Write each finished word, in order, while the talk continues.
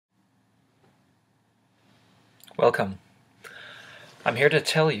Welcome. I'm here to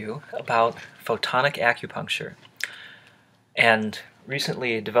tell you about photonic acupuncture. And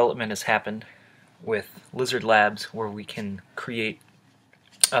recently a development has happened with Lizzard Labs where we can create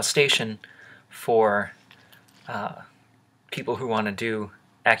a station for people who want to do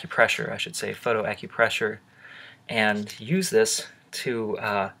acupressure, I should say, photo acupressure, and use this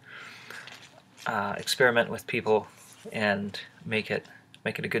to experiment with people and make it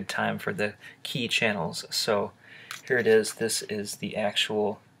a good time for the key channels. So here it is. This is the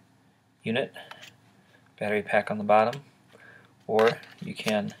actual unit, battery pack on the bottom, or you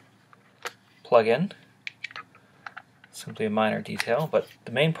can plug in. Simply a minor detail, but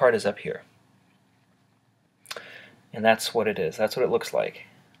the main part is up here. And that's what it is. That's what it looks like.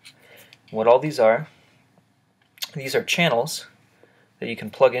 What all these are channels that you can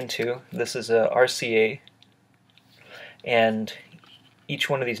plug into. This is a RCA, and each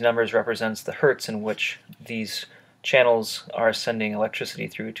one of these numbers represents the hertz in which these channels are sending electricity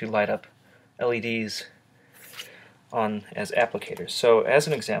through to light up LEDs on as applicators. So as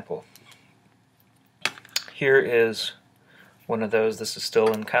an example, here is one of those. This is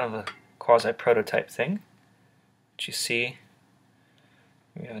still in kind of a quasi-prototype thing. But you see,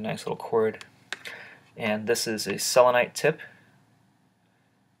 we have a nice little cord, and this is a selenite tip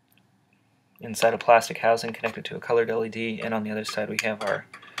inside a plastic housing connected to a colored LED, and on the other side we have our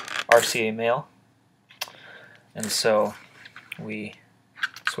RCA male. And so we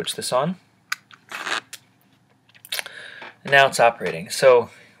switch this on, and now it's operating. So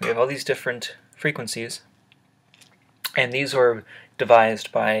we have all these different frequencies, and these were devised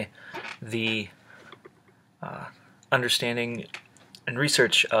by the understanding and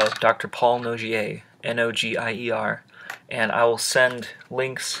research of Dr. Paul Nogier, N-O-G-I-E-R, and I will send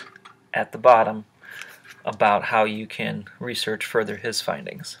links at the bottom about how you can research further his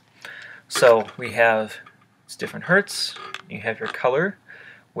findings. So we have different hertz, you have your color,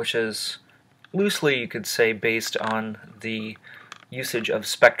 which is loosely, you could say, based on the usage of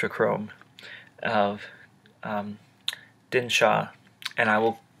spectrochrome of Dinshaw, and I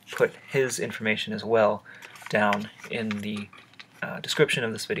will put his information as well down in the description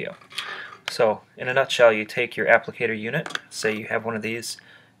of this video. So in a nutshell, you take your applicator unit, say you have one of these,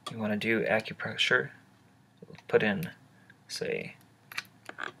 you want to do acupressure, put in, say,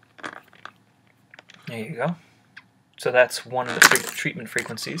 there you go. So that's one of the treatment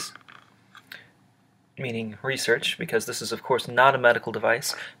frequencies, meaning research, because this is of course not a medical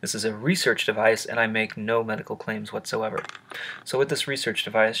device. This is a research device, and I make no medical claims whatsoever. So with this research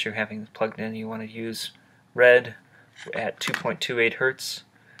device you're having plugged in, you want to use red at 2.28 hertz.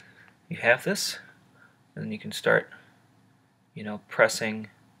 You have this, and then you can start, pressing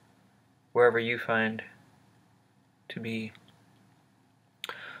wherever you find to be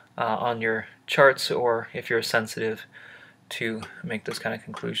on your charts, or if you're sensitive, to make those kind of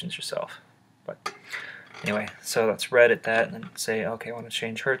conclusions yourself. But anyway, so that's red at that, and then say, okay, I want to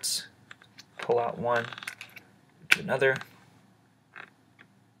change hertz, pull out one, do another.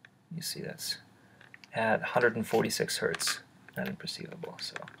 You see that's at 146 hertz, not imperceivable.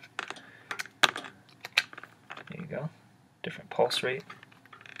 So there you go, different pulse rate,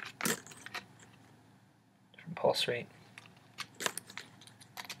 different pulse rate,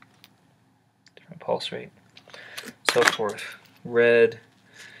 different pulse rate, so forth. Red,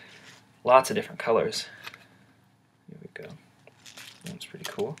 lots of different colors. Here we go. That's pretty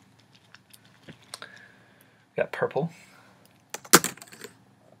cool. We got purple.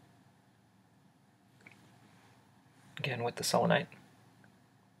 Again with the selenite.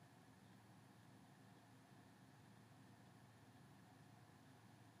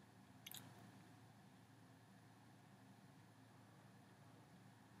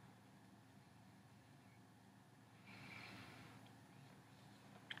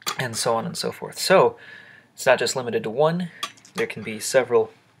 And so on and so forth. So it's not just limited to one. There can be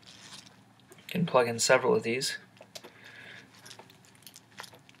several. You can plug in several of these.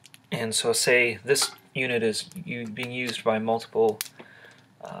 And so say this unit is being used by multiple,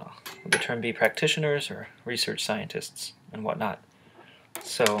 would the term be practitioners or research scientists and whatnot.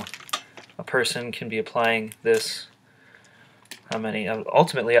 So a person can be applying this, how many?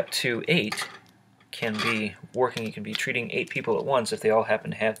 Ultimately up to 8 can be working. You can be treating 8 people at once if they all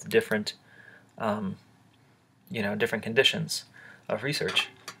happen to have the different, different conditions of research.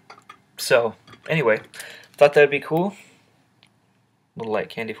 So anyway, thought that'd be cool. Little light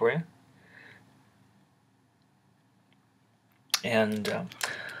candy for you. And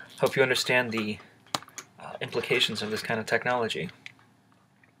hope you understand the implications of this kind of technology.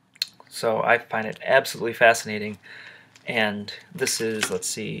 So I find it absolutely fascinating, and this is, let's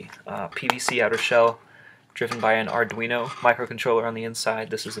see, PVC outer shell, driven by an Arduino microcontroller on the inside.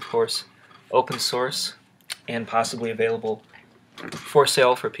 This is, of course, open source and possibly available for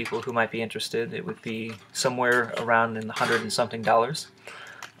sale for people who might be interested. It would be somewhere around in the $100 and something.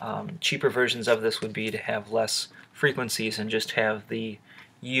 Cheaper versions of this would be to have less frequencies and just have the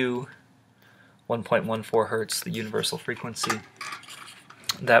U 1.14 Hertz, the universal frequency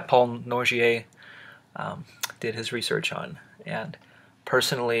that Paul Nogier did his research on. And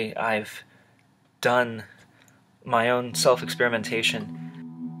personally, I've done my own self-experimentation.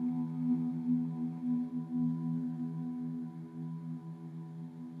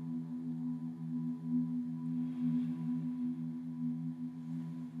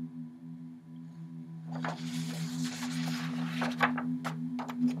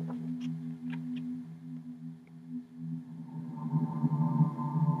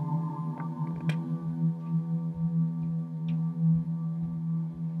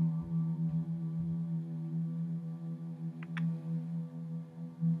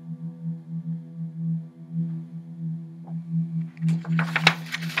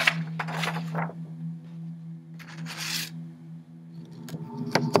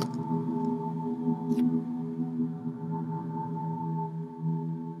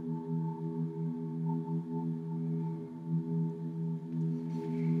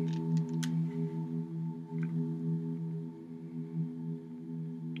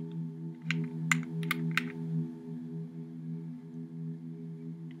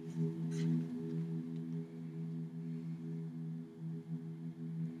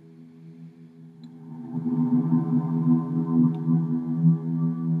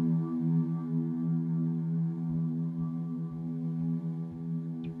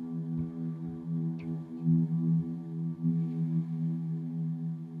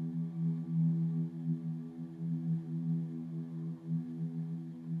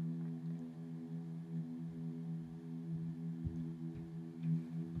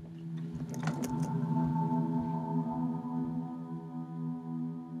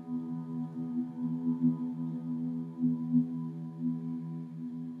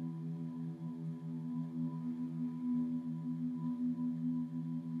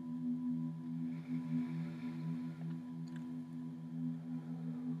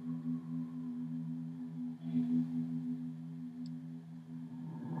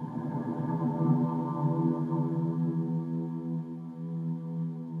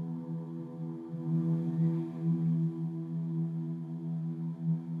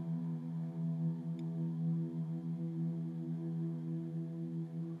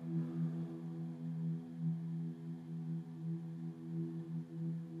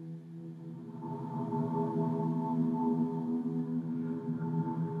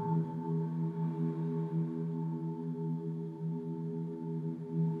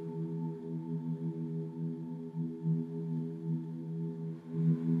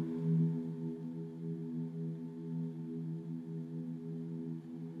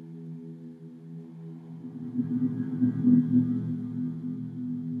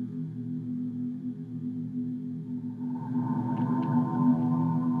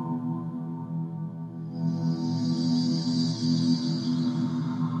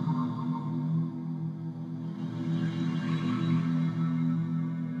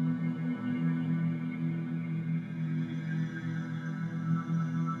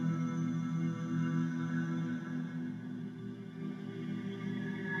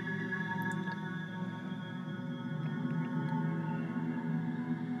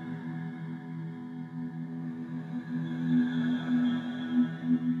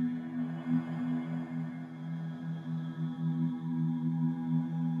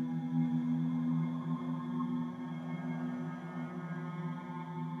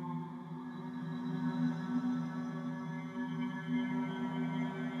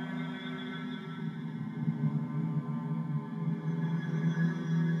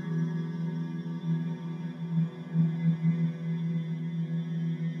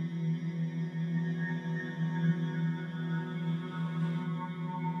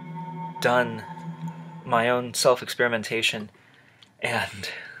 Done my own self-experimentation, and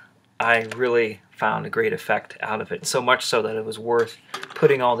I really found a great effect out of it, so much so that it was worth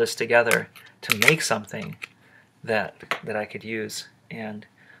putting all this together to make something that I could use, and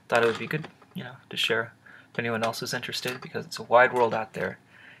thought it would be good, to share if anyone else is interested, because it's a wide world out there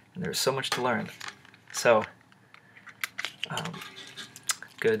and there's so much to learn. So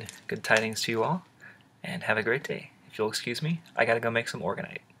good tidings to you all, and have a great day. If you'll excuse me, I gotta go make some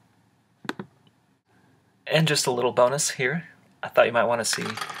orgonite. And just a little bonus here, I thought you might want to see.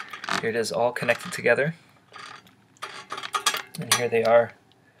 Here it is, all connected together. And here they are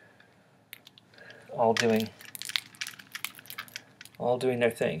all doing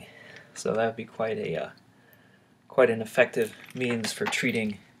their thing. So that would be quite an effective means for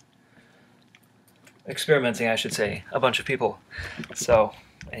experimenting, I should say, a bunch of people. So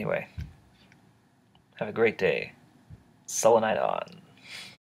anyway, have a great day. Selenite on.